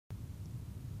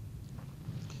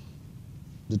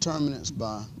Determinants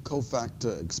by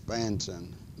cofactor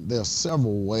expansion. There are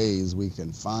several ways we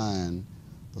can find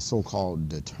the so-called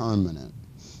determinant.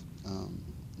 Um,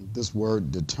 this word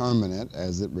determinant,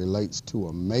 as it relates to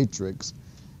a matrix,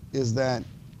 is that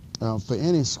for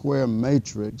any square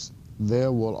matrix,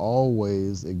 there will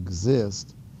always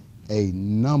exist a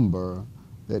number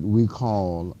that we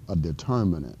call a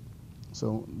determinant.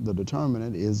 So the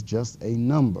determinant is just a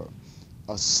number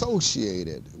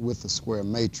associated with the square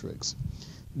matrix.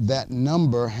 That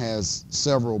number has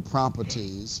several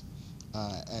properties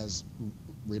as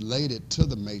related to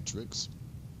the matrix,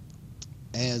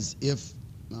 as if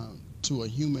to a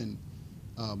human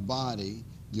body,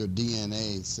 your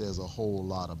DNA says a whole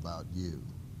lot about you.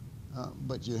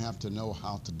 But you have to know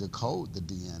how to decode the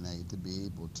DNA to be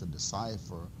able to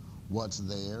decipher what's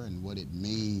there and what it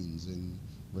means in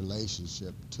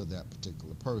relationship to that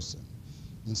particular person.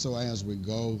 And so as we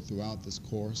go throughout this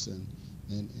course, and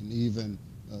even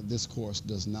this course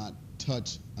does not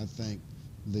touch, I think,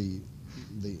 the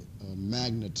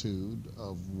magnitude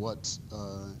of what's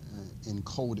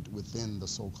encoded within the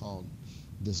so-called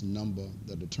this number,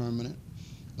 the determinant.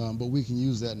 But we can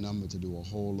use that number to do a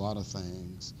whole lot of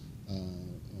things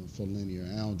for linear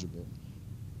algebra.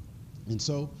 And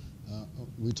so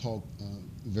we talk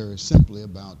very simply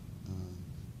about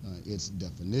its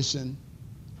definition,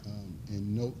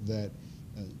 and note that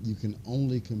you can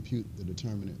only compute the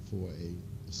determinant for a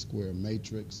square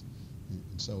matrix. And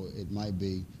so it might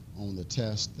be on the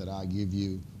test that I give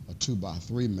you a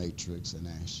 2x3 matrix and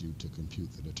ask you to compute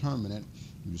the determinant.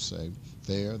 You say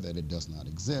there that it does not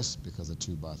exist because a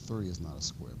 2x3 is not a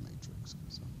square matrix.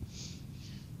 So,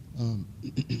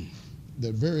 there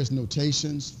are various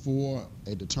notations for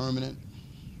a determinant.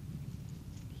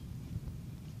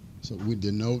 So we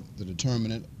denote the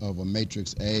determinant of a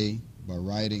matrix A by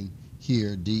writing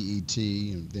here DET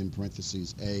and then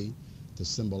parentheses A to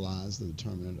symbolize the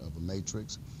determinant of a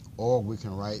matrix. Or we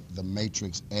can write the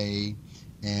matrix A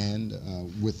and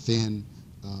within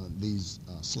these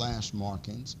slash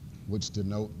markings, which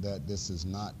denote that this is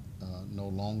not no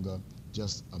longer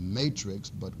just a matrix,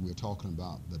 but we're talking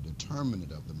about the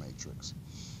determinant of the matrix.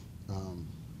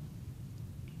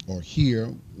 Or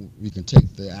here, we can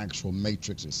take the actual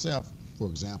matrix itself, for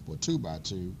example, a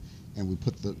 2x2, and we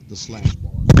put the slash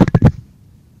bars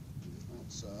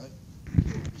outside.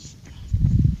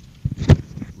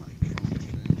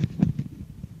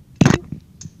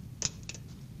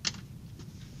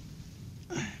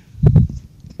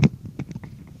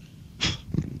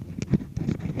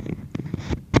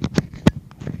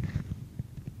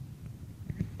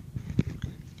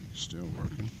 Still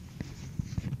working.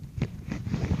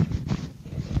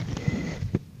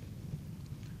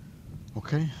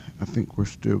 Okay, I think we're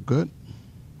still good.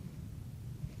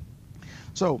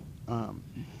 So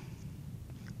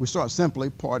we start simply.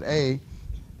 Part A,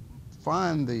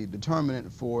 find the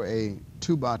determinant for a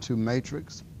 2x2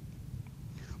 matrix.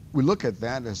 We look at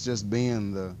that as just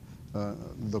being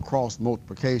the cross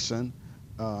multiplication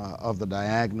of the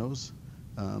diagonals.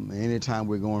 Anytime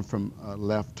we're going from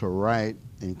left to right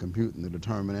in computing the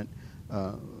determinant,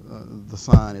 the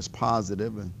sign is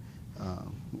positive, and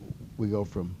we go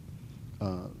from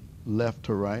left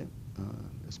to right.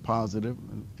 It's positive.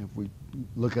 And if we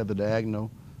look at the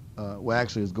diagonal, well,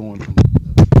 actually, it's going from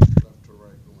left to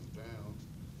right, going down.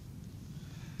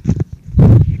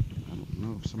 I don't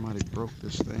know if somebody broke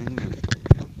this thing. And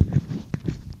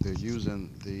they're using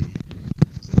the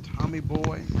Tommy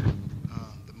Boy,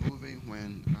 the movie,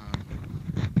 when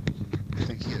I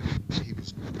think he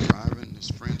was driving his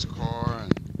friend's car,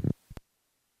 and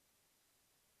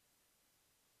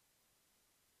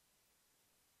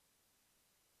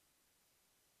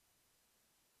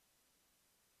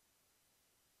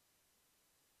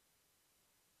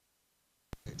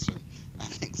so I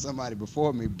think somebody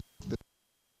before me.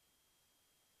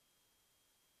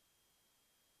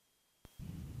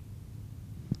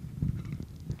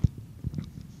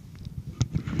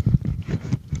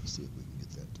 Let's see if we can get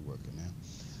that to working now.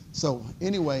 So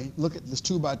anyway, look at this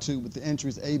 2x2 with the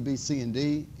entries A, B, C, and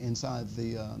D inside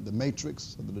the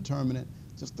matrix of the determinant.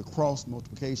 Just the cross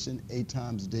multiplication, A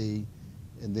times D,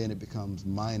 and then it becomes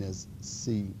minus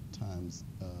C times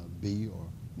B, or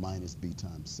minus B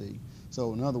times C.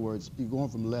 So in other words, you're going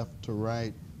from left to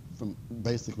right, from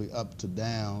basically up to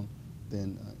down,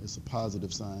 then it's a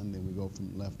positive sign. Then we go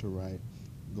from left to right,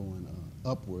 going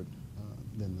upward,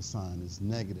 then the sign is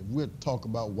negative. We'll talk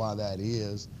about why that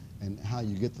is and how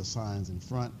you get the signs in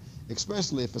front,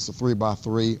 especially if it's a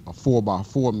 3x3 or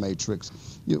 4x4 matrix.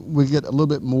 We get a little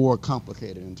bit more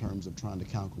complicated in terms of trying to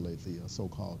calculate the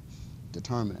so-called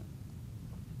determinant.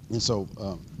 And so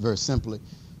very simply,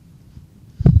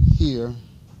 here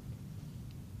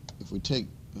if we take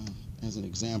as an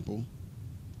example,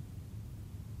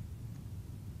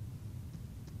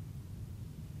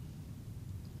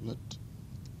 what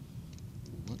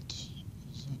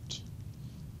is it?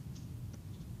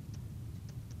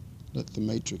 Let the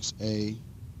matrix A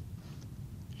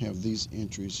have these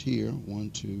entries here,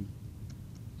 1, 2,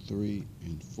 3,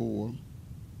 and 4.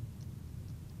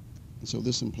 And so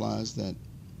this implies that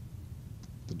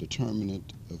the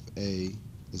determinant of A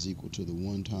is equal to the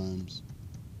 1 times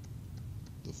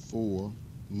the 4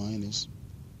 minus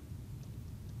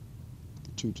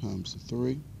the 2 times the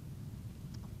 3.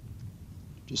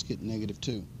 Just get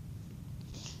 -2.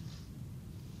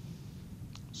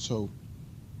 So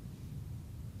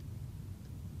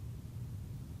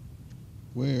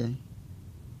where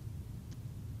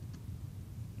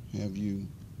have you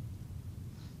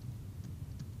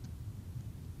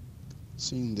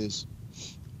seen this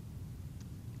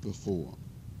before?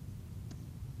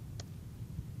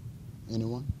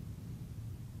 Anyone?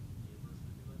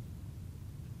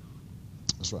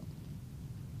 That's right.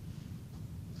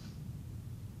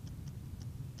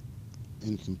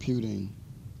 In computing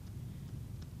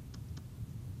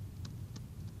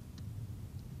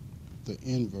the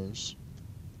inverse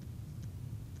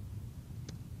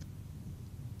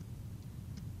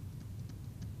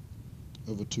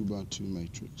of a 2x2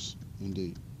 matrix,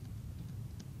 indeed.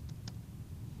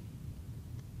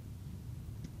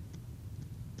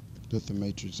 Let the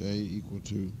matrix A equal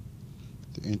to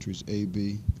the entries A,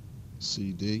 B,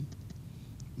 C, D.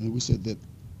 And we said that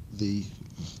the,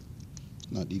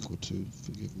 not equal to,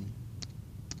 forgive me.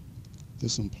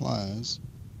 This implies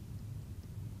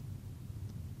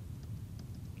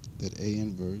that A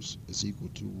inverse is equal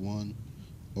to 1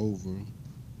 over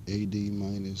AD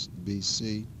minus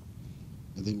BC.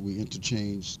 And then we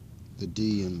interchange the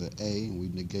D and the A, and we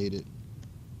negated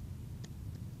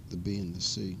the B and the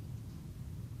C.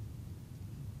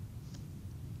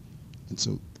 And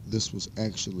so this was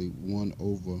actually 1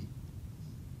 over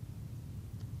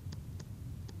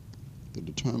the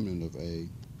determinant of A.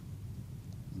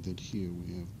 And then here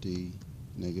we have D,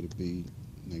 negative B,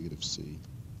 negative C,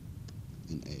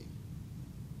 and A.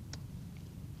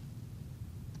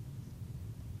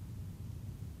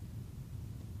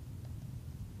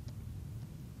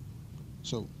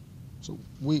 So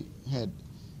we had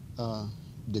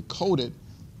decoded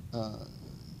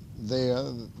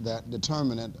that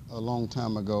determinant a long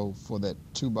time ago for that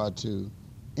 2x2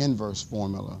 inverse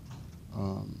formula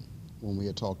when we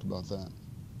had talked about that.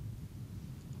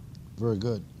 Very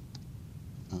good.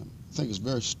 I think it's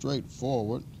very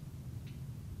straightforward.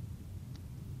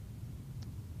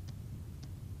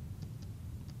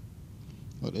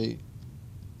 Let A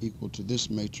equal to this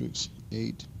matrix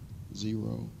 8,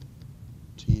 0,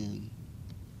 10,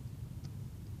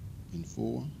 and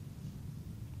 4.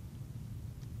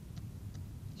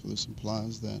 So this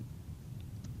implies that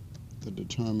the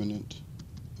determinant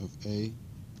of A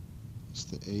is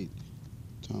the 8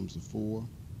 times the 4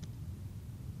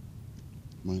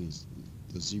 minus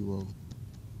the 0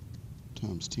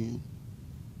 times 10.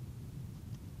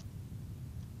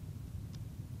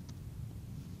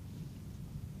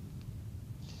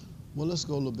 Well, let's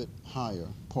go a little bit higher.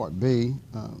 Part B,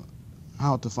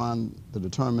 how to find the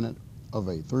determinant of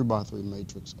a 3x3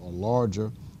 matrix or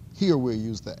larger. Here we'll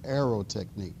use the arrow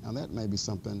technique. Now that may be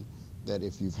something that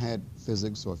if you've had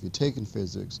physics or if you've taken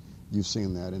physics, you've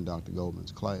seen that in Dr.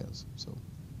 Goldman's class.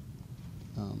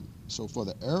 So for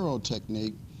the arrow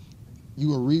technique, you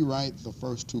will rewrite the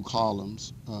first 2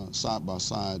 columns side by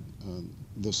side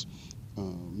this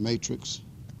matrix.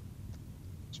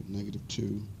 So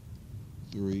 -2,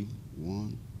 3,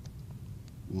 1,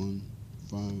 1,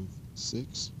 5,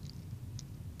 6.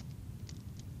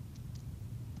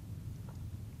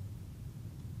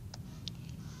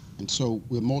 And so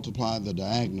we'll multiply the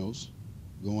diagonals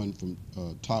going from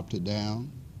top to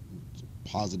down,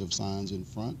 positive signs in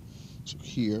front. So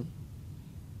here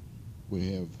we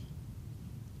have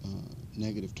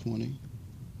 -20,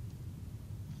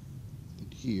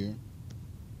 and here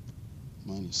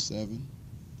 -7,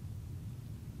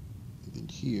 and then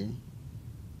here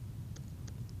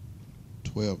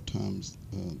 12 times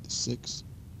the 6.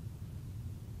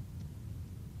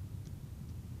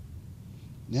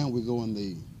 Now we go in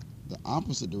the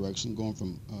opposite direction, going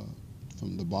from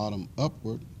the bottom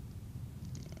upward,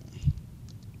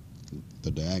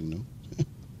 the diagonal,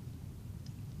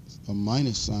 a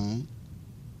minus sign.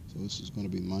 So this is going to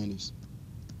be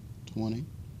 -20.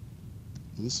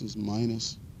 And this is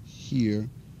minus here.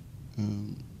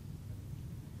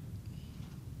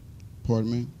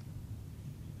 Pardon me?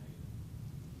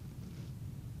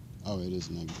 Oh, it is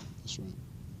negative. That's right.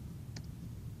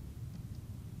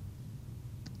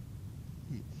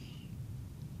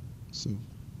 So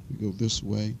we go this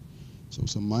way. So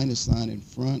it's a minus sign in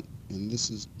front, and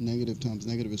this is negative times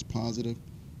negative is positive.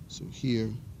 So here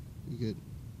we get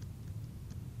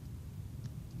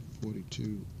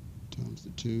 42 times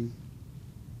the 2,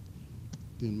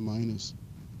 then minus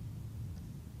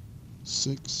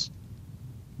 6.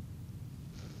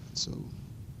 So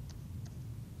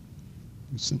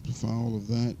we simplify all of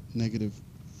that. Negative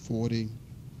 40,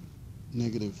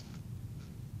 negative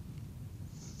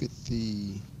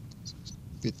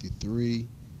 53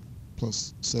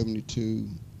 plus 72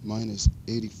 minus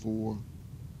 84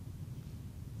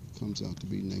 comes out to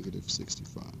be negative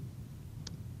 65.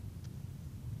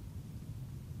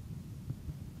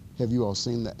 Have you all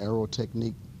seen the arrow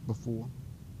technique before?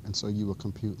 And so you were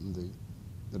computing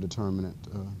the determinant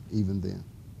even then.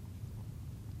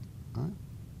 All right.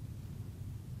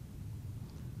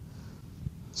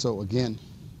 So again,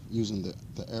 using the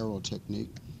arrow technique,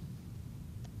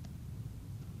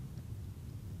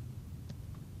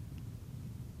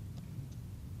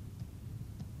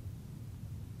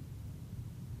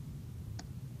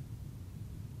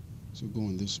 so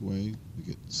going this way, we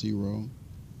get 0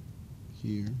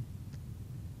 here,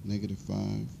 negative 5,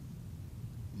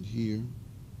 and here,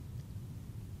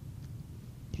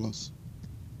 plus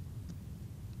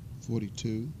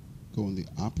 42, go in the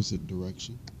opposite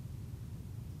direction,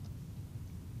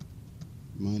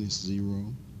 minus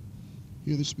 0.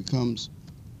 Here this becomes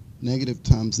negative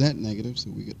times that negative,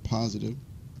 so we get positive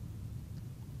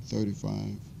 35,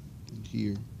 and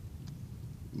here,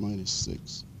 minus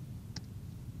 6.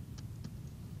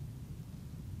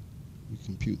 We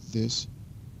compute this,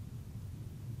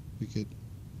 we get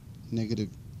negative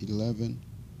 11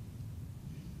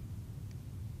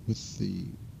 with the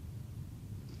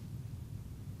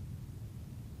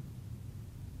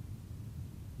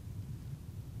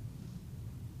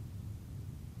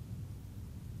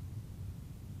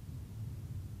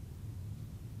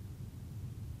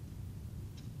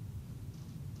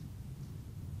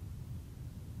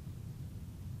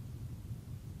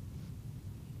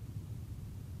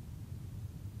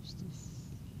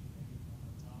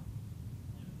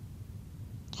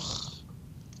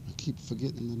I keep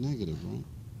forgetting the negative, right?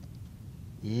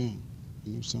 Yeah, I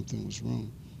knew something was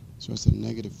wrong. So it's a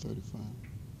negative 35.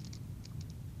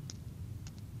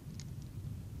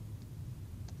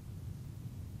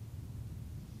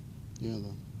 Yeah,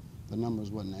 the numbers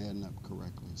wasn't adding up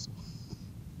correctly, so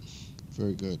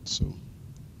very good. So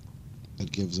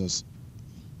that gives us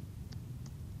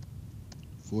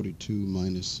 42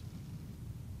 minus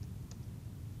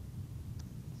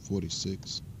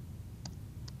 46,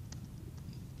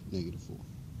 negative 4.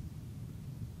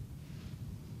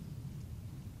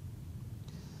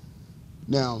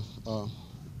 Now,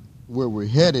 where we're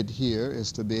headed here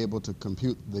is to be able to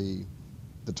compute the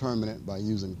determinant by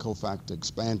using cofactor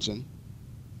expansion.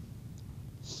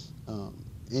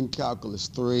 In Calculus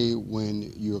 3,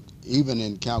 even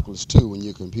in Calculus 2, when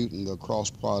you're computing the cross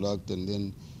product and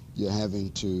then you're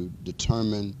having to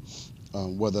determine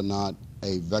whether or not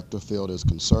a vector field is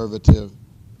conservative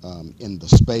in the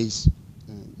space,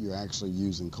 you're actually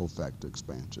using cofactor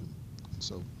expansion.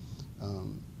 So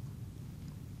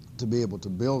to be able to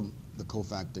build the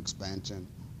cofactor expansion,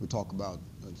 we talk about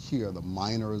here the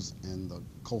minors and the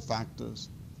cofactors.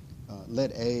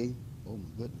 Let A, oh my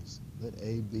goodness, let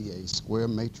A be a square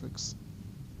matrix.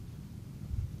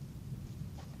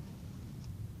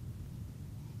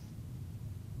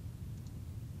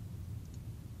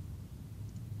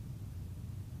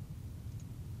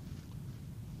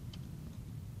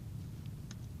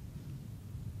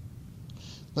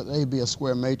 Let A be a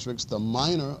square matrix. The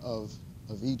minor of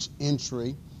each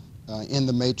entry in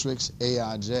the matrix,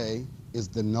 Aij, is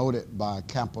denoted by a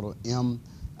capital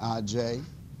Mij.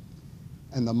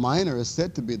 And the minor is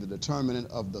said to be the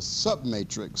determinant of the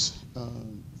submatrix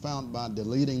found by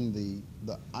deleting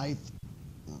the ith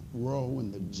row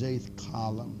and the jth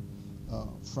column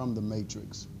from the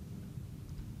matrix.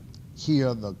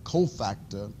 Here, the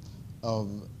cofactor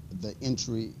of the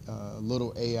entry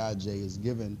little aij is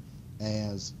given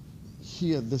as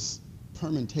here this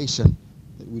permutation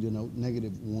that we denote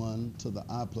negative 1 to the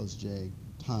I plus j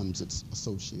times its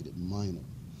associated minor.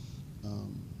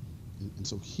 And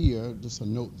so here, just a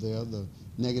note there, the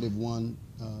negative 1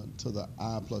 to the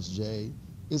I plus j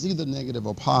is either negative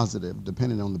or positive,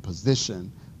 depending on the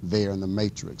position there in the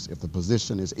matrix. If the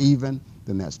position is even,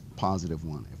 then that's positive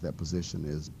 1. If that position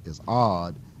is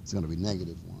odd, it's going to be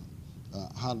negative 1.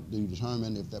 How do you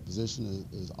determine if that position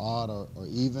is odd or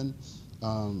even?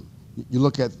 You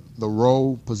look at the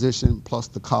row position plus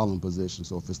the column position.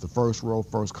 So if it's the first row,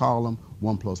 first column,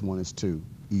 1 plus 1 is 2,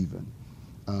 even.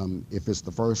 If it's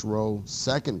the first row,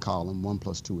 second column, 1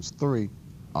 plus 2 is 3,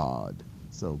 odd.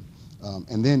 So,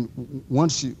 and then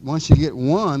once you get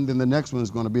 1, then the next one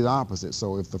is going to be the opposite.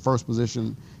 So if the first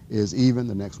position is even,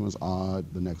 the next one is odd,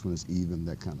 the next one is even,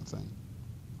 that kind of thing.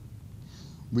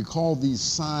 We call these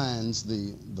signs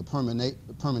the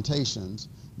permutations.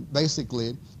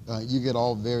 Basically, you get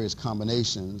all various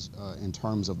combinations in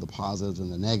terms of the positives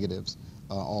and the negatives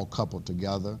all coupled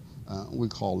together. We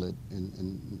call it,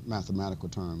 in mathematical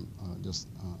term, just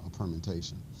a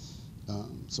permutation.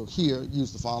 So here,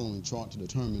 use the following chart to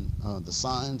determine the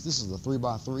signs. This is the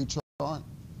 3x3 chart.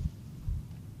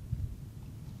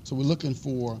 So we're looking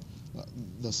for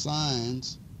the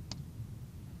signs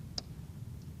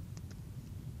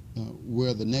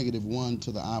where the -1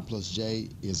 to the I plus j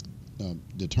is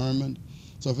determined.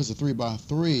 So if it's a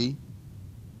 3x3,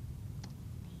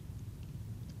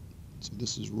 so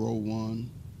this is row 1,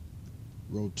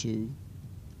 row 2,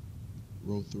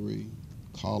 row 3,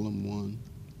 column 1,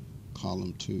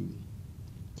 column 2,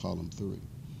 column 3.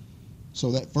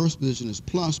 So that first position is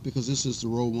plus because this is the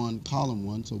row 1, column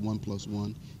 1, so 1 plus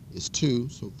 1 is 2.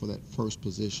 So for that first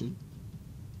position,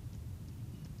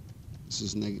 this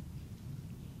is negative.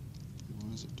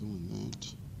 Why is it doing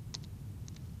that?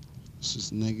 This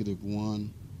is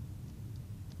 -1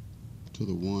 to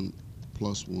the 1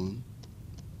 plus 1,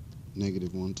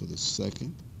 -1 to the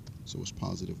second, so it's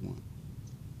 +1.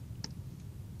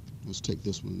 Let's take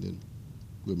this one, then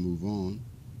we'll move on.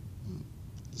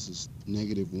 This is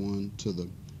 -1 to the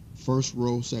first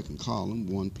row, second column,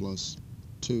 1 plus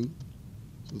 2.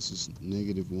 So this is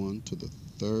 -1 to the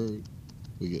third,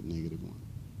 we get -1.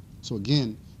 So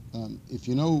again, if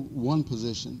you know one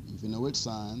position, if you know its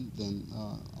sign, then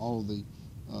all the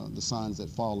signs that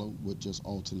follow would just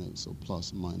alternate. So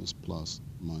plus, minus, plus,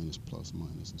 minus, plus,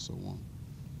 minus, and so on.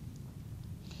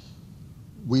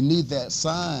 We need that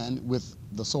sign with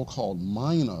the so-called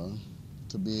minor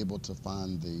to be able to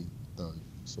find the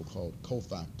so-called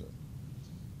cofactor.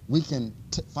 We can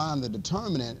find the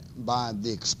determinant by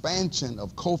the expansion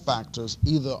of cofactors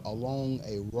either along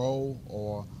a row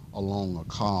or along a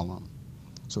column.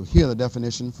 So here the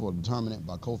definition for determinant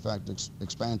by cofactor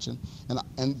expansion.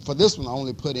 And for this one, I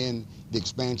only put in the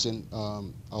expansion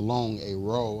along a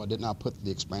row. I did not put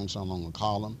the expansion along a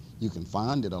column. You can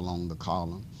find it along the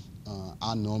column.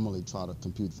 I normally try to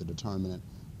compute the determinant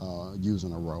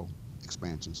using a row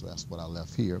expansion, so that's what I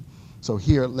left here. So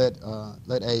here,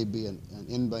 let A be an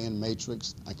n by n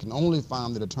matrix. I can only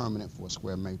find the determinant for a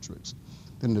square matrix.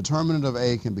 Then the determinant of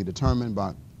A can be determined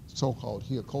by so-called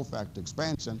here cofactor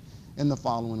expansion in the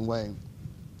following way.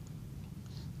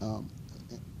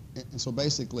 And so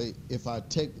basically, if I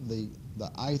take the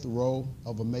ith row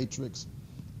of a matrix,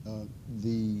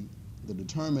 the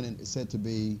determinant is said to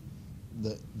be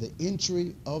the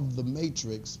entry of the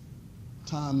matrix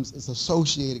times its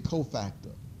associated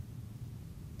cofactor.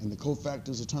 And the cofactor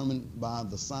is determined by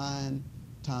the sign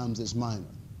times its minor.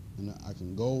 And I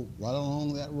can go right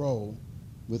along that row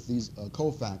with these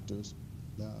cofactors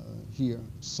here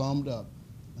summed up,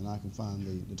 and I can find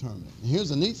the determinant. And here's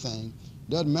the neat thing.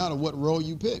 Doesn't matter what row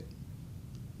you pick,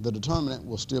 the determinant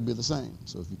will still be the same.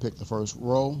 So if you pick the first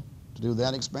row to do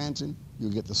that expansion,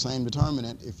 you'll get the same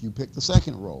determinant if you pick the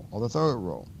second row or the third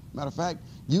row. Matter of fact,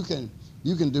 you can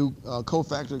do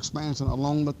cofactor expansion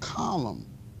along the column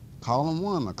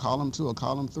 1 or column 2 or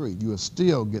column 3. You will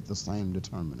still get the same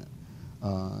determinant.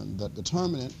 The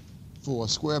determinant for a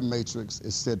square matrix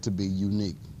is said to be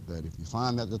unique, that if you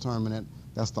find that determinant,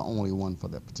 that's the only one for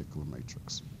that particular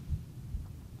matrix.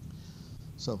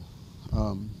 So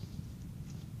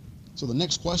the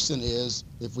next question is,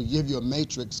 if we give you a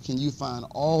matrix, can you find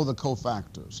all the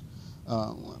cofactors?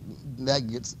 That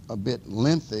gets a bit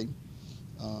lengthy.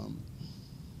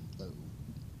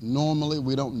 Normally,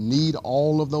 we don't need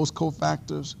all of those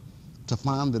cofactors to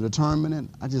find the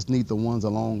determinant. I just need the ones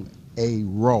along a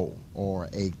row or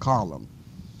a column.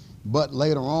 But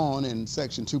later on in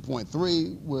section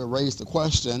 2.3, we'll raise the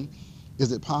question,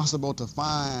 is it possible to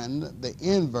find the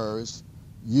inverse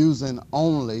using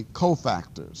only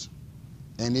cofactors?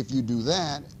 And if you do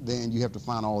that, then you have to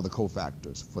find all the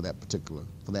cofactors for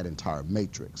that entire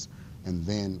matrix. And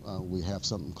then we have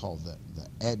something called the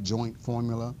adjoint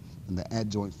formula. And the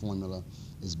adjoint formula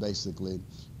is basically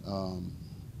 1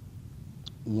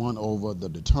 over the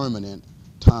determinant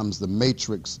times the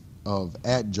matrix of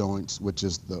adjoints, which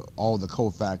is all the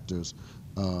cofactors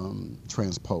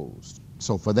transposed.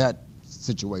 So for that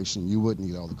situation, you wouldn't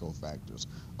need all the cofactors.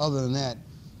 Other than that,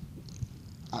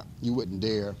 you wouldn't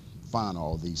dare find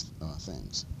all these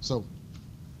things. So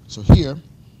here,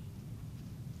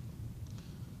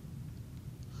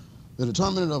 the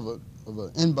determinant of of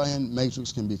an n-band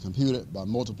matrix can be computed by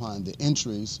multiplying the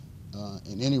entries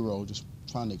in any row. Just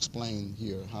trying to explain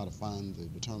here how to find the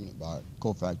determinant by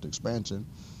cofactor expansion.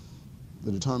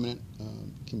 The determinant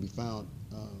can be found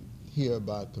here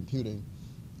by computing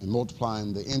and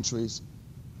multiplying the entries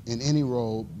in any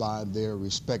row by their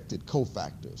respected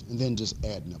cofactors, and then just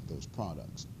adding up those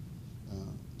products.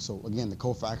 So again, the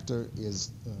cofactor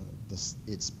is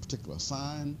its particular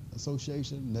sign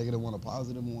association, -1 or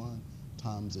 +1,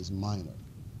 times its minor.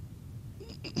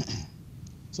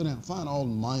 So now find all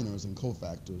minors and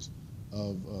cofactors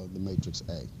of the matrix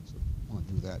A. So I want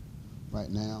to do that right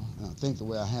now. And I think the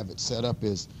way I have it set up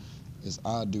is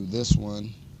I do this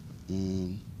one,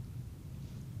 and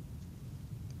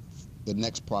the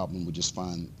next problem would just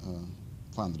find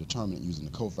the determinant using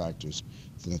the cofactors.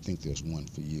 Then I think there's one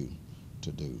for you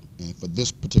to do. And for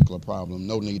this particular problem,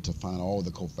 no need to find all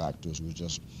the cofactors. We'll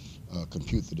just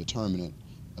compute the determinant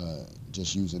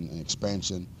just using an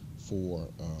expansion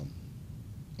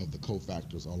of the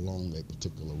cofactors along a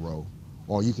particular row,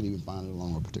 or you can even find it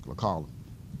along a particular column.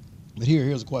 But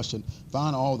here's a question.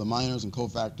 Find all the minors and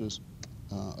cofactors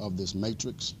of this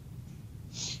matrix.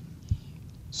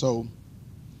 So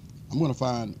I'm going to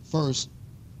find first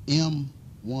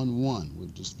M11. We'll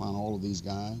just find all of these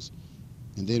guys.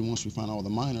 And then once we find all the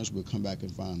minors, we'll come back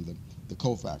and find the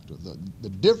cofactor. The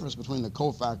difference between the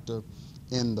cofactor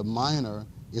and the minor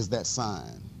is that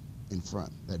sign in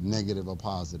front, that negative or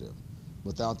positive.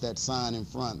 Without that sign in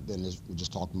front, then we're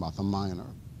just talking about the minor.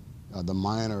 The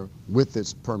minor with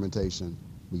its permutation,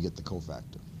 we get the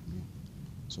cofactor.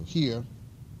 So here,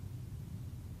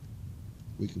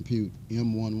 we compute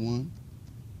M11.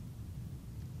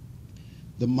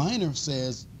 The minor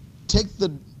says, take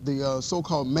the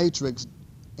so-called matrix,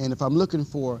 and if I'm looking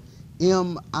for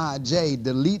Mij,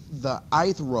 delete the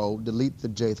ith row, delete the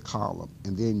jth column,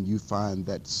 and then you find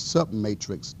that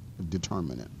submatrix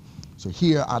determinant. So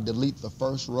here I delete the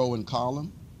first row and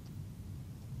column.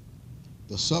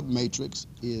 The submatrix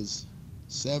is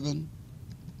 7,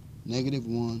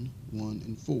 -1, 1,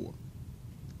 and 4.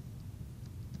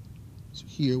 So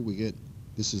here we get,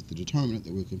 this is the determinant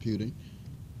that we're computing.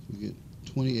 We get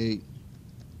 28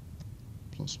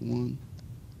 plus 1,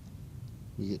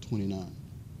 we get 29.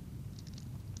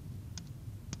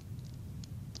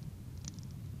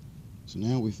 So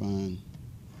now we find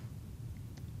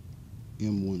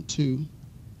M12.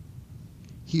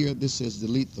 Here this says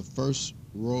delete the first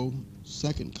row,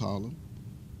 second column,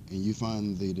 and you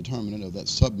find the determinant of that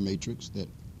submatrix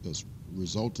that's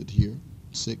resulted here,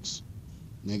 6,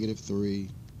 -3,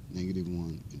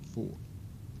 -1, and 4.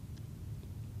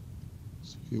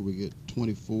 So here we get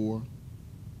 24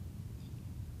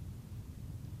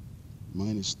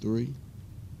 minus 3,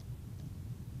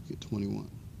 we get 21.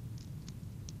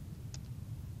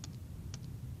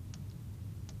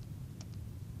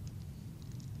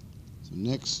 So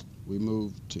next we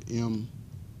move to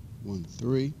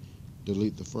M13,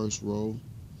 delete the first row,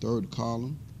 third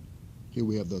column. Here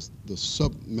we have the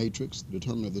submatrix, the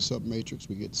determinant of the submatrix.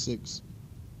 We get 6,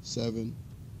 7,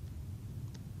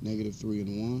 -3,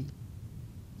 and 1.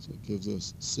 So it gives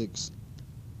us 6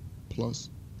 plus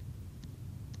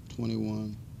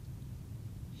 21.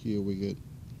 Here we get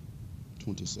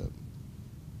 27.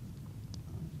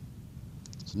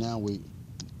 So now we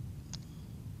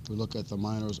look at the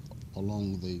minors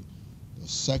along the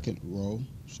second row.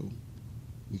 So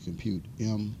we compute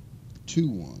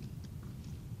M21.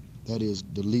 That is,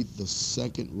 delete the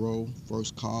second row,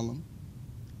 first column.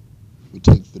 We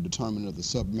take the determinant of the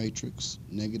submatrix,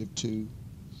 -2,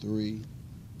 3,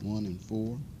 1, and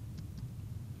 4.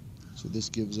 So this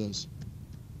gives us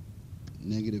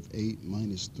 -8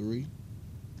 minus 3,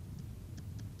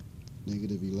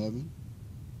 -11.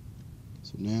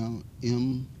 So now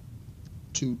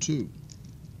M22.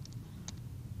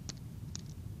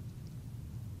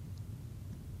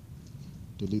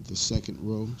 Delete the second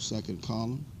row, second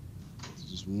column.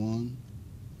 This is 1,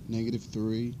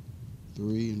 -3,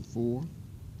 3, and 4.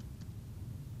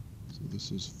 So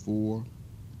this is 4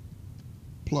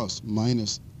 plus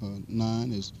minus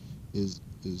 9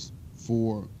 is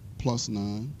 4 plus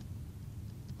 9.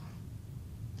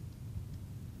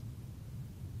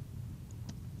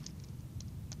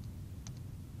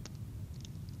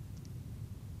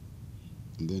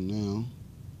 And then now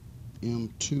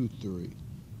M23.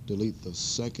 Delete the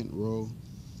second row,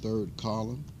 third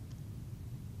column.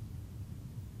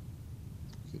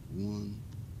 Get 1,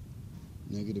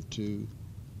 -2,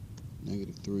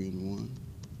 -3, and 1.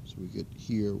 So we get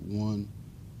here 1.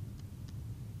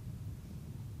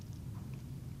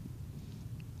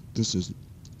 This is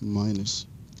minus,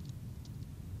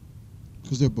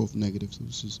 because they're both negative, so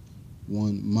this is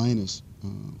 1 minus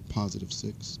positive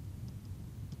 6.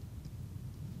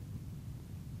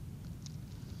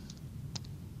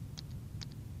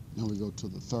 Now we go to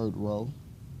the third row.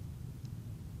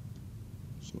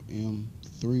 So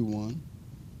M31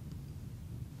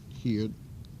 here,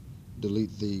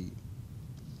 delete the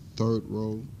third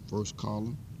row, first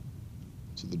column.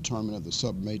 So the determinant of the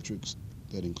submatrix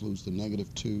that includes the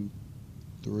 -2,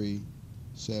 3,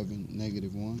 7,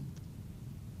 -1.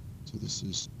 So this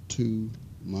is 2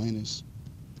 minus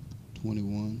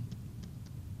 21,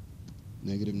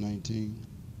 -19.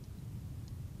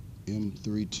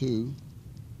 M32.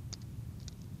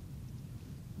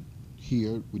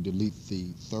 Here we delete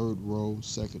the third row,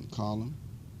 second column.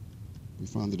 We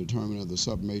find the determinant of the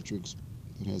submatrix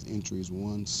that has entries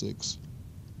 1, 6,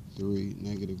 3,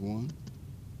 -1.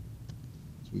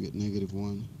 So we get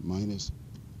 -1 minus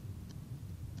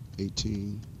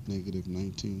 18,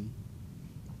 -19.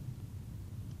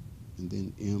 And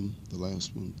then M, the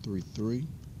last one, 3, 3.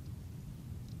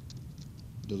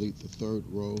 Delete the third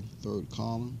row, third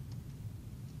column.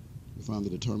 We find the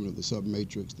determinant of the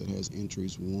submatrix that has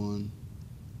entries 1,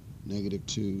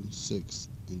 -2, 6,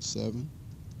 and 7.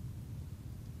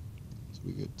 So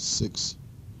we get 6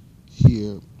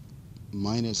 here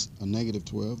minus a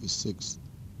 -12 is 6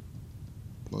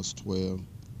 plus 12.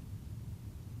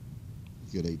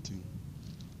 You get 18.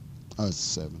 It's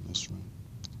 7, that's right.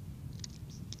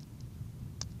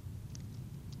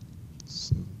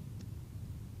 7.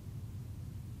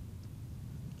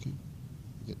 Okay,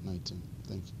 you get 19.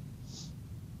 Thank you.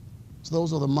 So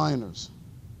those are the minors.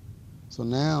 So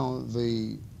now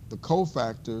the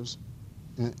cofactors,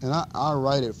 and I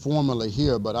write it formally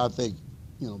here, but I think,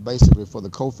 basically for the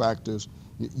cofactors,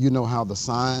 you know how the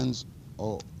signs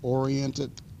are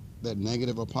oriented, that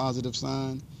negative or positive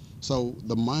sign. So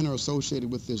the minor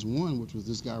associated with this 1, which was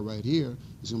this guy right here,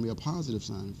 is going to be a positive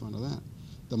sign in front of that.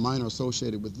 The minor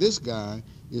associated with this guy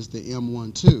is the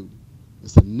M12.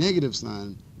 It's a negative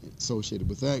sign associated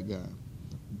with that guy.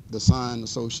 The sign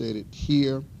associated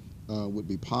here would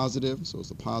be positive, so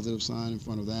it's a positive sign in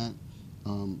front of that.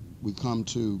 We come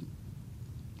to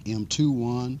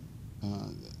M21.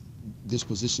 This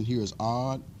position here is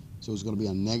odd, so it's going to be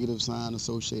a negative sign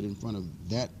associated in front of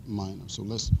that minor. So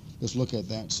let's look at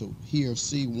that. So here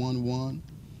C11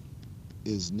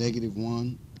 is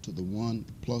 -1 to the 1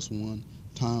 plus 1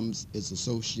 times its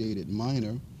associated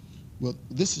minor. Well,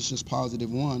 this is just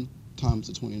 +1 times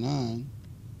the 29,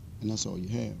 and that's all you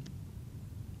have.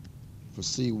 For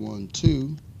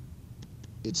C12,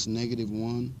 it's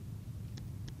 -1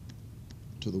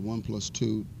 to the 1 plus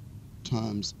 2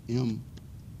 times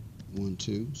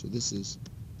M12. So this is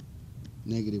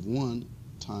 -1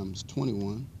 times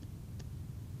 21.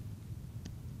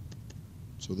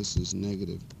 So this is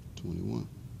 -21.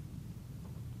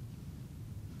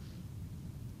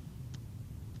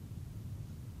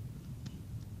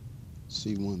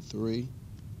 C13,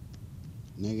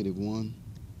 -1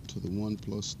 to the 1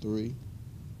 plus 3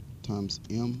 times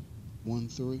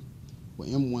M13. Well,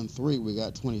 M13, we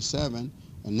got 27.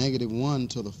 A -1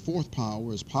 to the 4th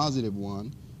power is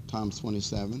 +1 times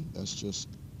 27. That's just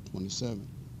 27.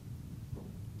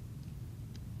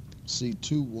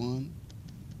 C21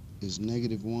 is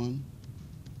 -1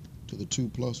 to the 2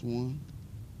 plus 1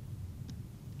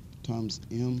 times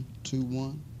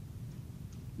M21.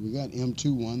 We got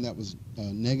M21, that was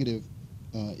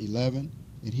 -11.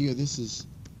 And here this is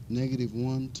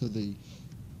 -1 to the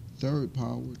 3rd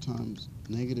power times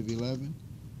 -11.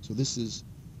 So this is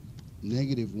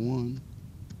 -1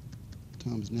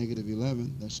 times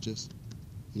 -11. That's just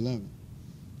 11.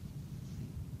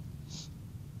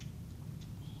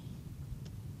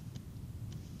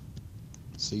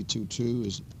 C22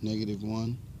 is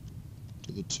 -1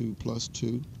 to the 2 plus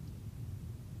 2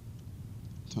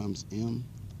 times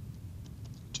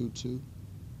M22.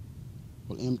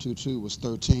 Well, M22 was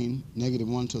 13.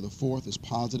 -1 to the 4th is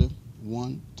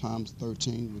 +1 times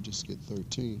 13. We just get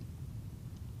 13.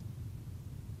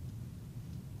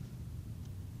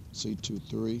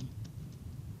 C23,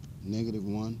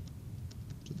 -1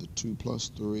 to the 2 plus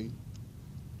 3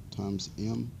 times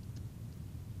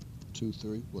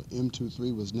M23. Well,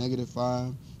 M23 was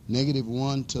 -5.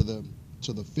 -1 to the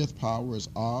 5th power is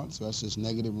odd, so that's just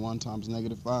 -1 times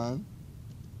 -5.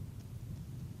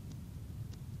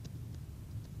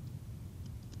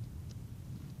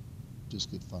 Just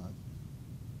get 5.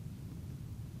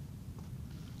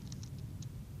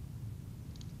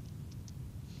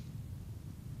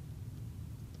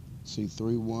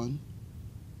 C31,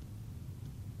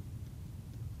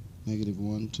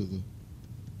 -1 to the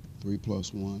 3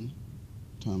 plus 1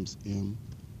 times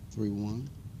M31.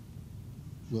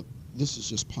 Well, this is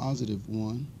just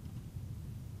 +1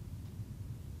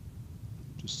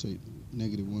 just say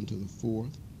negative 1 to the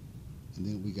 4th, and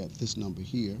then we got this number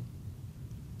here.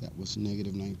 That was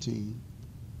negative 19.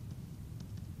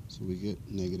 So we get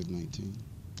negative 19.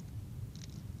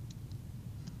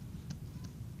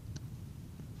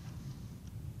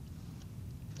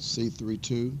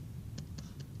 C32,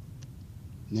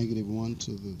 negative 1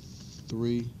 to the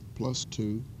 3 plus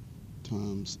 2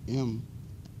 times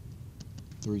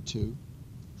M32.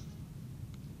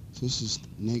 So this is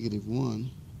negative 1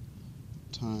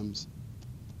 times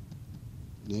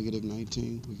negative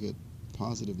 19. We get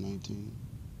positive 19.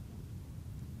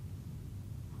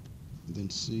 And then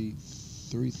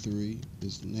C33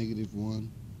 is negative 1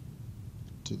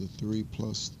 to the 3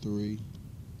 plus 3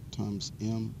 times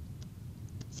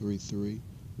M33.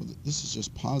 Well, this is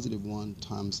just positive 1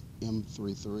 times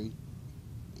M33,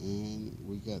 and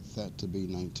we got that to be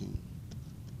 19.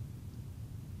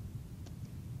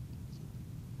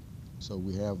 So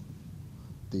we have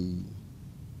the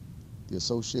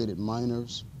associated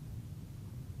minors,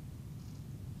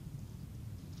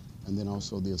 and then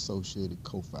also the associated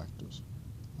cofactors.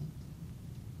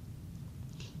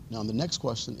 Now the next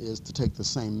question is to take the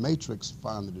same matrix,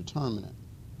 find the determinant.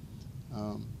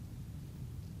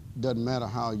 Doesn't matter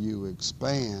how you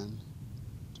expand.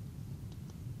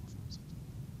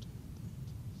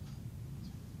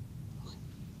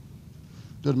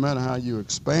 Doesn't matter how you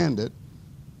expand it,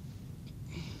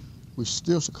 we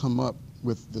still should come up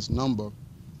with this number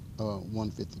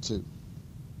 152.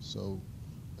 So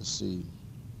let's see.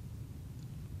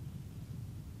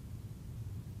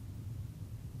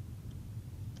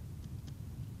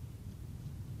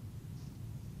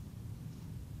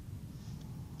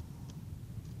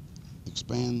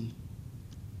 Expand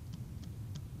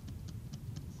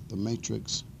the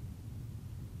matrix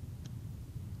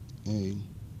A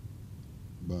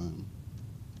by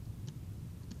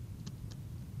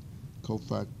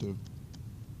cofactor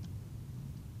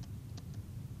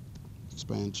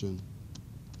expansion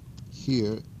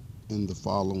here in the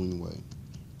following way.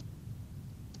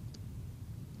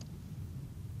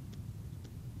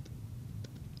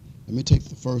 Let me take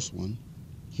the first one.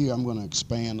 Here I'm going to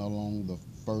expand along the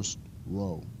first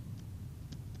row.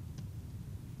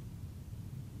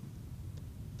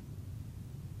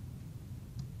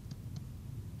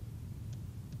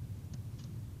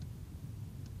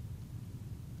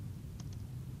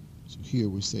 So here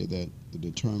we say that the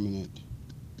determinant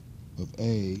of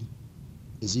A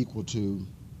is equal to,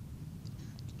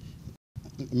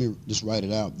 let me just write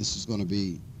it out. This is going to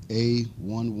be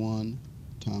A11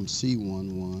 times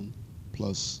C11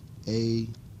 plus A12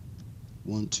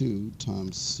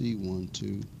 times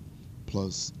C12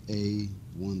 plus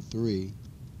A13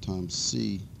 times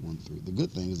C13. The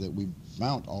good thing is that we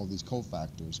found all these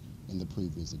cofactors in the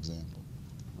previous example.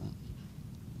 Right?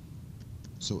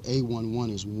 So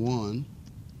A11 is 1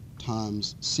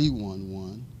 times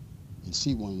C11, and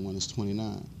C11 is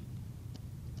 29.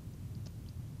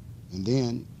 And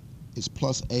then it's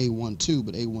plus A12,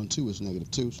 but A12 is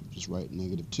negative 2, so just write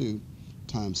negative 2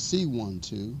 times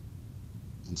C12,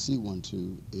 and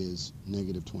C12 is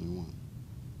negative 21.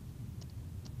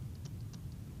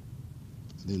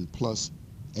 And then plus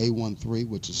A13,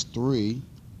 which is 3,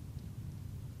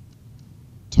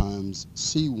 times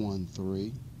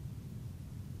C13,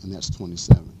 and that's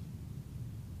 27.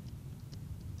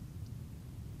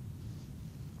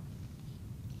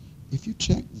 If you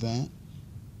check that,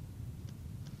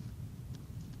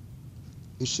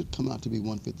 it should come out to be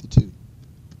 152.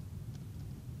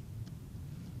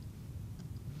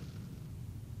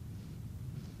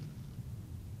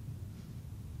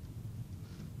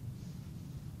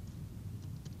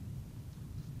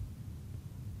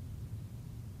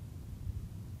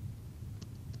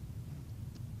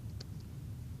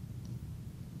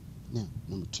 Now,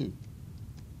 number 2,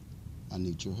 I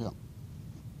need your help.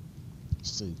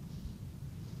 Let's see.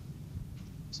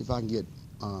 See if I can get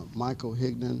Michael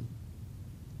Higdon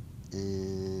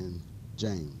and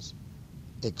James.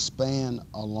 Expand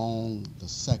along the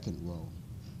second row.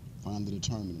 Find the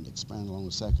determinant. Expand along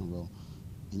the second row.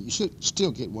 And you should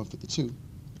still get 152.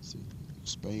 Let's see.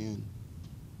 Expand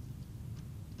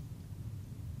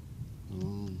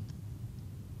along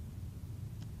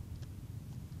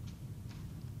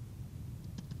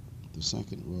the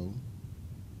second row.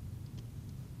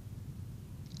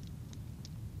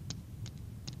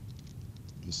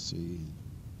 Let's see.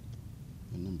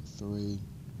 And number 3,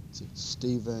 is it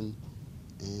Stephen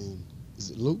and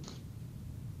is it Luke?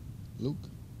 Luke?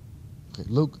 Okay,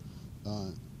 Luke,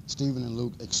 Stephen and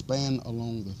Luke expand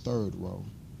along the third row.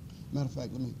 Matter of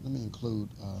fact, let me include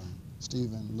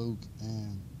Stephen, Luke,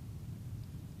 and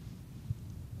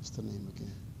what's the name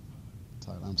again?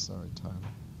 Tyler. I'm sorry, Tyler.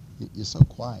 You're so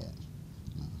quiet.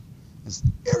 No.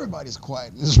 Everybody's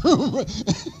quiet in this room.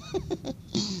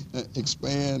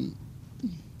 Expand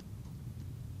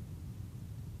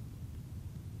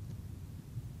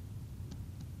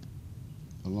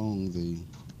along the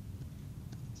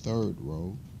third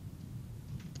row.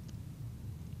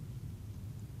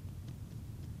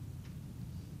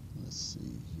 Let's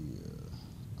see here.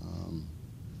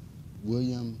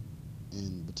 William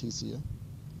and Baticia,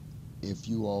 if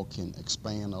you all can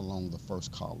expand along the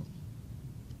first column.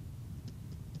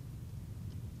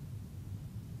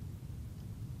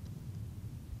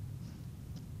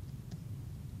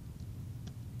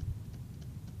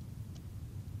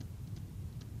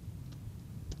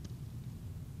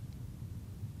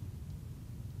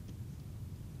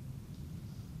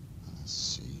 Let's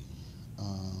see.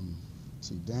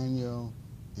 See Daniel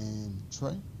and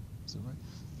Trey, is that right?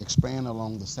 Expand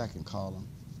along the second column.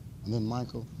 And then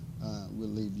Michael, we'll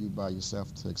leave you by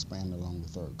yourself to expand along the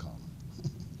third column.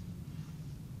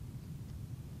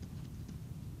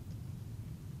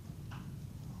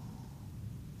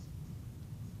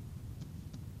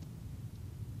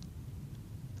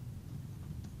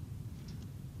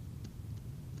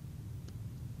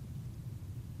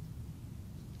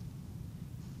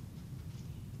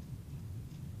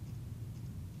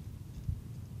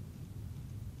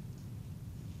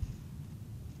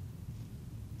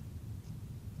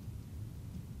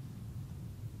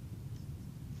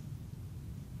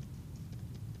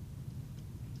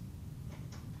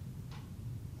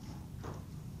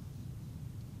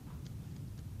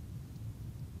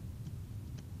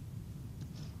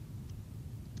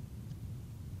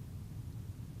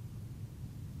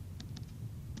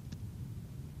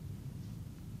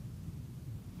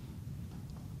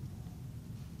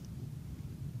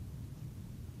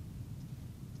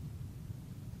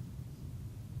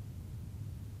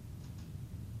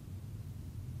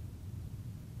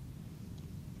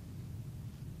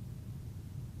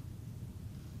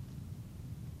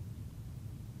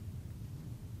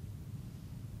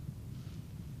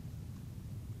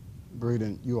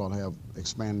 Braden, you all have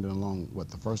expanded along, what,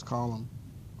 the first column?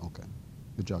 Okay.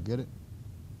 Did y'all get it?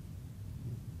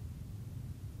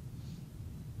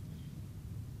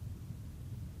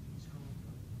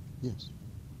 Yes.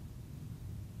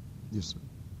 Yes, sir.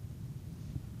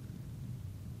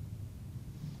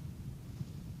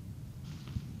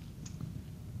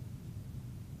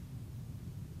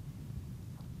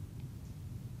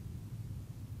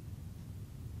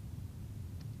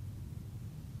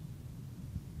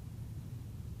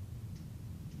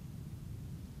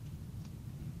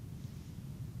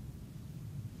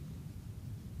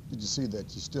 Did you see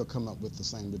that you still come up with the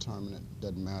same determinant?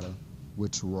 Doesn't matter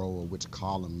which row or which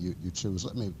column you choose.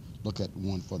 Let me look at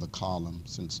one for the column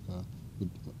since we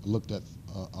looked at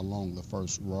along the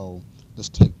first row. Let's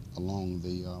take along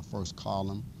the first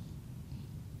column.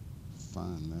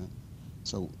 Find that.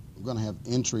 So we're going to have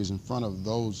entries in front of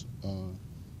those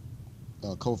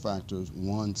cofactors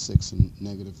 1, 6, and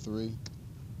 -3.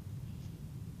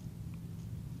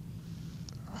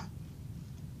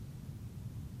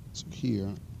 So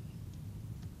here,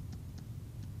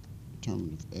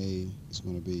 determinant of A is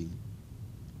going to be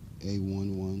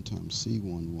A11 times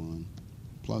C11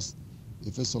 plus,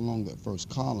 if it's along that first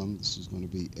column, this is going to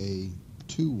be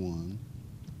A21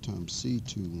 times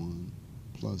C21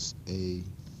 plus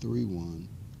A31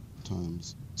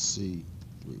 times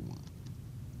C31.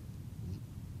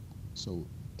 So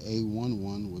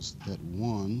A11 was that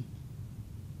 1,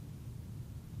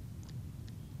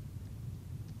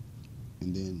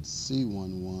 and then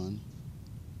C11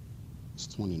 is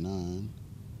 29,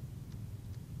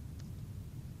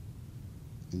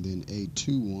 and then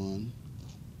A21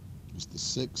 was the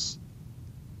 6,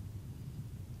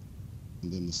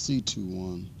 and then the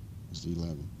C21 is the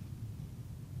 11.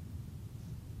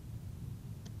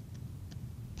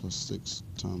 Plus 6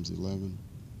 times 11.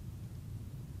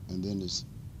 And then there's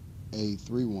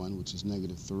A31, which is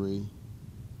 -3.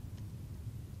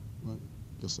 Right?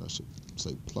 Guess I should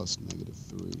say plus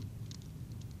 -3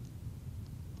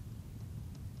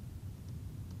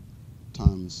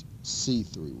 times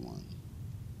C31.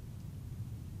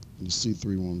 And the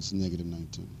C31 is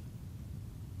 -19.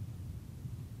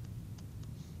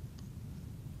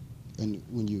 And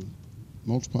when you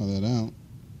multiply that out,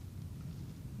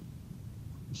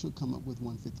 you should come up with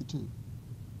 152.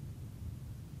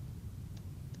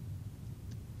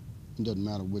 It doesn't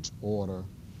matter which order,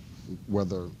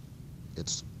 whether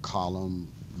it's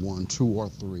column 1, 2, or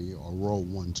 3, or row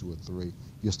 1, 2, or 3,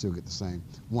 you'll still get the same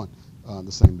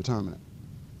the same determinant.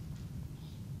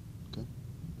 Okay.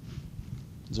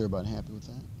 Is everybody happy with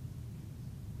that?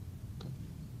 Okay.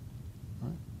 All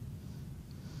right.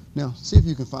 Now, see if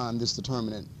you can find this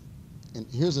determinant. And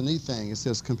here's a neat thing. It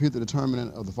says compute the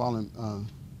determinant of the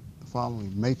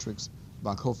following matrix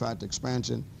by cofactor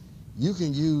expansion. You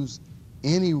can use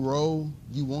any row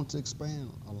you want to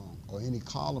expand along or any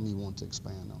column you want to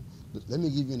expand on. But let me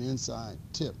give you an inside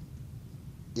tip.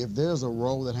 If there's a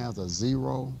row that has a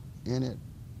 0 in it,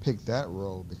 pick that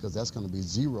row because that's going to be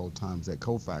 0 times that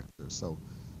cofactor. So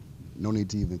no need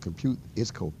to even compute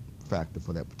its cofactor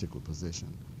for that particular position.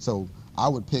 So I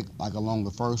would pick like along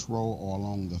the first row or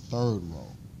along the third row.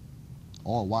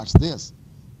 Or watch this.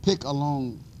 Pick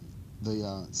along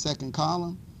the second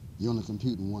column, you're only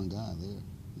computing one guy there.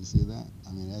 You see that?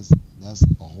 I mean, that's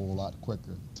a whole lot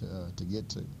quicker to get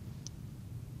to.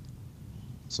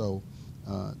 So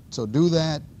do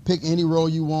that. Pick any row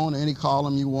you want, any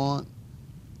column you want,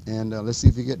 and let's see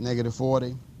if you get negative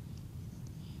 40.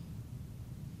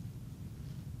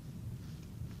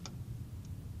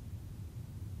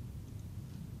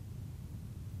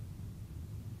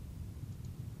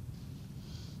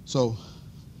 So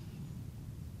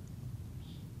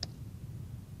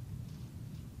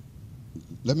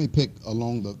let me pick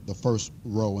along the first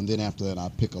row, and then after that I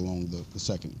pick along the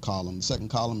second column. The second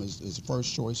column is the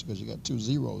first choice because you got 2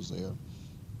 zeros there.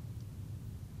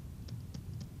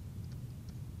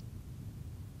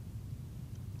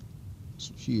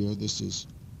 So here, this is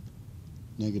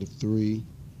negative 3.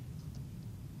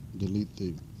 Delete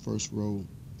the first row,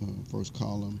 first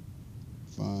column,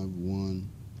 5, 1,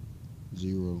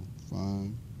 0,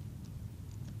 5,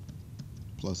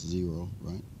 plus 0,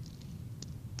 right?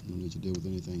 No need to deal with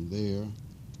anything there.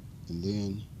 And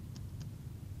then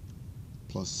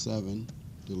plus 7,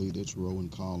 delete its row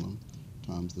and column,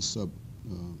 times the sub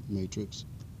matrix,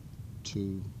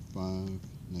 2, 5,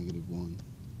 negative 1,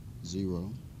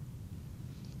 0.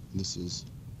 And this is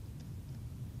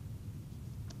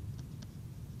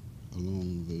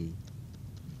along the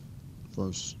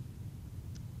first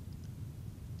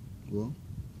row.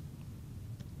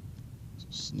 So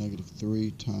it's negative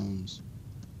 3 times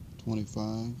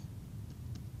 25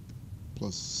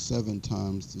 plus 7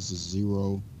 times, this is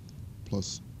 0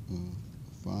 plus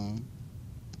 5.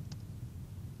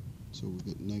 So we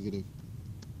get negative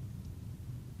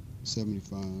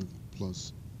 75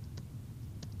 plus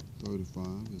 35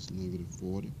 is negative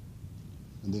 40.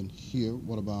 And then here,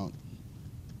 what about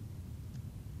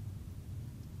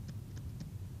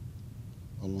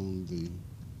along the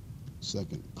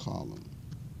second column?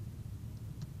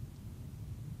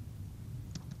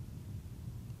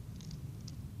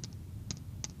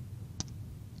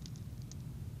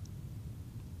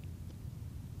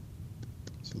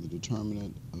 So the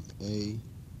determinant of A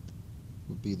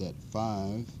would be that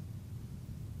 5.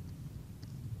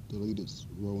 Delete its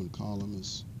row and column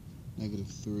is negative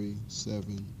 3,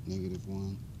 7, negative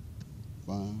 1,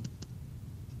 5.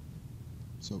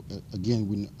 So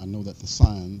again, I know that the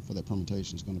sign for that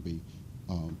permutation is going to be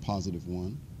positive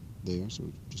 1 there.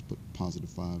 So just put positive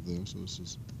 5 there. So this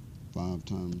is 5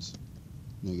 times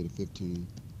negative 15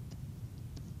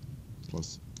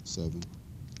 plus 7.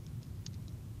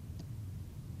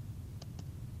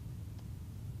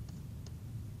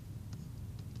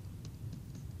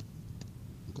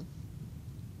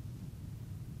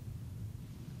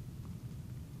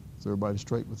 Is everybody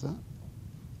straight with that?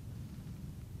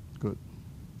 Good.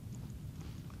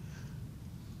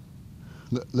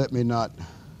 Let me not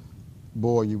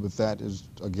bore you with that. Is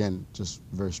again just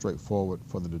very straightforward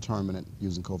for the determinant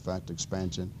using cofactor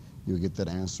expansion. You'll get that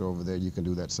answer over there. You can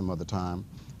do that some other time.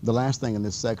 The last thing in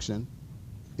this section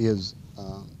is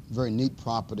very neat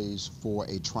properties for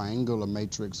a triangular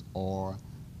matrix or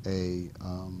a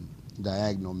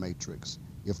diagonal matrix.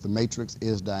 If the matrix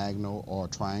is diagonal or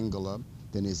triangular,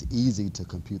 then it's easy to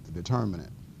compute the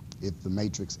determinant. If the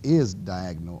matrix is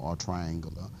diagonal or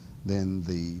triangular, then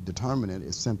the determinant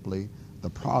is simply the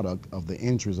product of the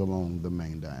entries along the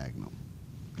main diagonal.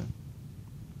 Okay.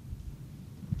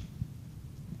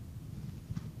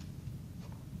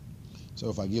 So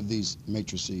if I give these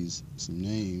matrices some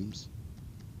names,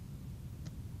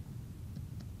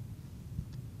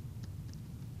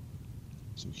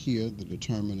 so here the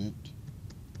determinant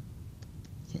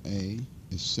for A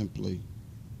is simply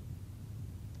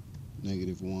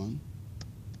negative 1.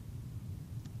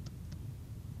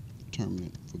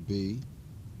 Determinant for B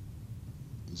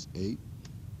is 8.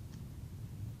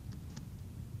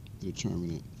 The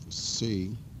determinant for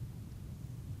C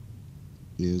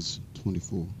is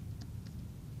 24.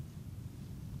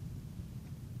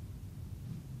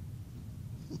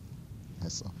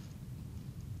 That's all.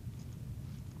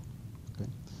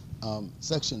 Okay.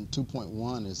 Section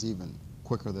 2.1 is even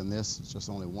quicker than this. It's just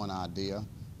only one idea.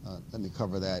 Let me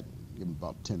cover that. Give me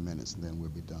about 10 minutes and then we'll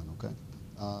be done, okay?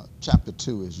 Chapter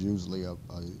 2 is usually a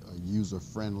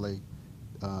user-friendly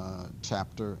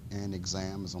chapter and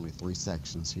exam. There's only 3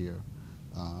 sections here,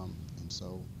 and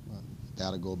so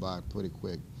that'll go by pretty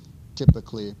quick.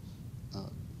 Typically, uh,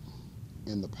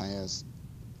 in the past,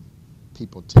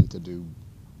 people tend to do,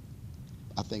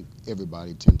 I think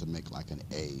everybody tend to make like an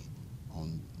A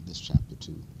on this chapter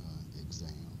 2 exam.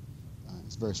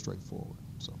 It's very straightforward.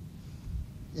 So,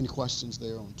 any questions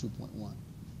there on 2.1?